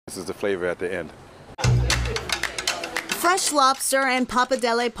This is the flavor at the end. Fresh lobster and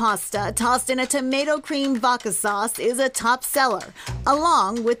pappardelle pasta tossed in a tomato cream vodka sauce is a top seller,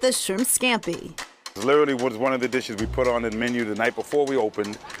 along with the shrimp scampi. It literally was one of the dishes we put on the menu the night before we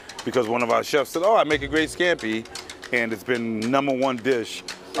opened because one of our chefs said, oh, I make a great scampi, and it's been #1 dish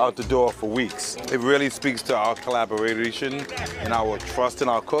out the door for weeks. It really speaks to our collaboration and our trust in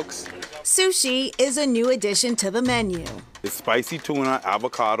our cooks. Sushi is a new addition to the menu. It's spicy tuna,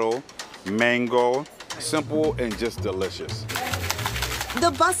 avocado, mango, simple and just delicious.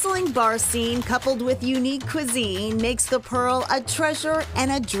 The bustling bar scene coupled with unique cuisine makes the Pearl a treasure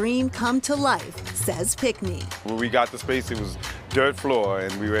and a dream come to life, says Pickney. When we got the space, it was dirt floor,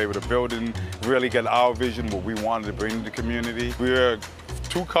 and we were able to build and really get our vision, what we wanted to bring to the community. We are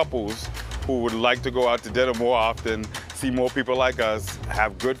two couples who would like to go out to dinner more often, see more people like us,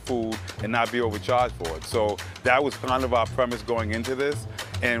 have good food, and not be overcharged for it. So that was kind of our premise going into this,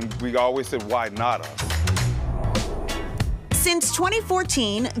 and we always said, why not us? Since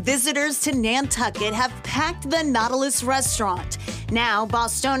 2014, visitors to Nantucket have packed the Nautilus restaurant. Now,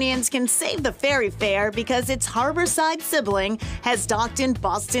 Bostonians can save the ferry fare because its harborside sibling has docked in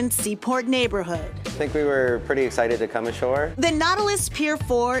Boston's Seaport neighborhood. I think we were pretty excited to come ashore. The Nautilus Pier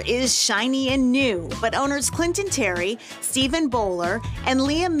 4 is shiny and new, but owners Clinton Terry, Stephen Bowler, and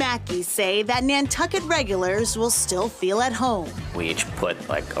Liam Mackey say that Nantucket regulars will still feel at home. We each put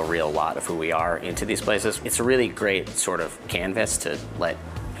like a real lot of who we are into these places. It's a really great sort of canvas to let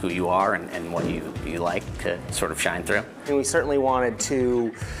who you are and what you like to sort of shine through. And we certainly wanted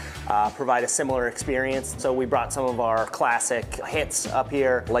to provide a similar experience, so we brought some of our classic hits up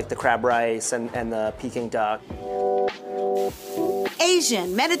here, like the crab rice and the Peking duck.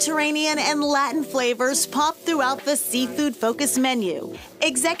 Asian, Mediterranean, and Latin flavors pop throughout the seafood-focused menu.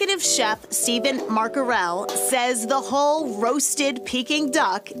 Executive chef Stephen Marcarell says the whole roasted Peking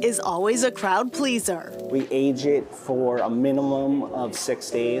duck is always a crowd pleaser. We age it for a minimum of 6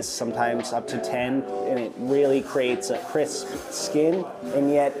 days, sometimes up to 10, and it really creates a crisp skin,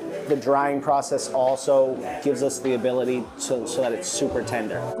 and yet the drying process also gives us the ability so that it's super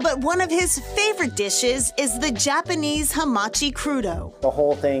tender. But one of his favorite dishes is the Japanese hamachi crudo. The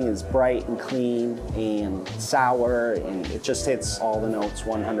whole thing is bright and clean and sour, and it just hits all the notes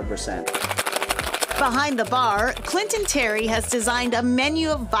 100%. Behind the bar, Clinton Terry has designed a menu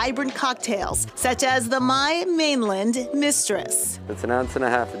of vibrant cocktails, such as the My Mainland Mistress. It's 1.5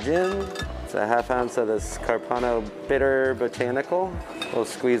 ounces of gin. It's a 1/2 ounce of this Carpano Bitter Botanical. We'll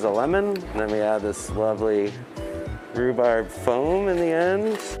squeeze a lemon, and then we add this lovely rhubarb foam in the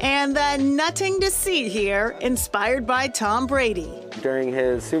end. And the nothing to see here, inspired by Tom Brady. During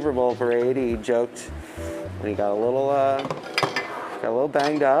his Super Bowl parade, he joked when he got a little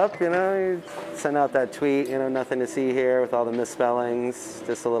banged up, you know, he sent out that tweet, you know, nothing to see here with all the misspellings,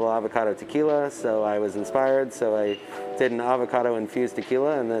 just a little avocado tequila. So I was inspired, so I did an avocado infused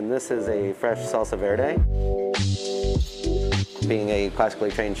tequila, and then this is a fresh salsa verde. Being a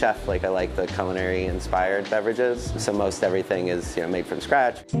classically trained chef, like I like the culinary inspired beverages, so most everything is, you know, made from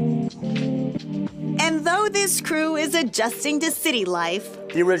scratch. And though this crew is adjusting to city life,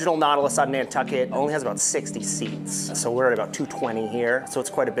 The original Nautilus on Nantucket only has about 60 seats, so we're at about 220 here, so it's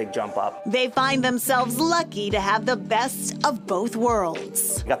quite a big jump up. they find themselves lucky to have the best of both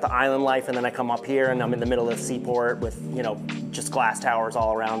worlds. I got the island life, and then I come up here and I'm in the middle of the seaport with, you know, just glass towers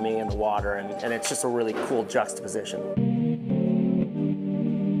all around me and the water, and it's just a really cool juxtaposition.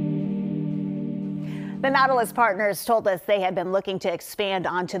 The Nautilus partners told us they had been looking to expand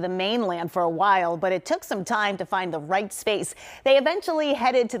onto the mainland for a while, but it took some time to find the right space. They eventually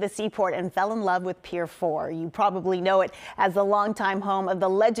headed to the seaport and fell in love with Pier 4. You probably know it as the longtime home of the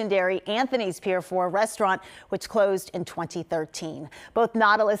legendary Anthony's Pier 4 restaurant, which closed in 2013. Both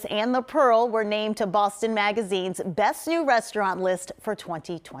Nautilus and the Pearl were named to Boston Magazine's Best New Restaurant list for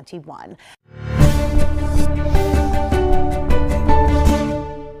 2021.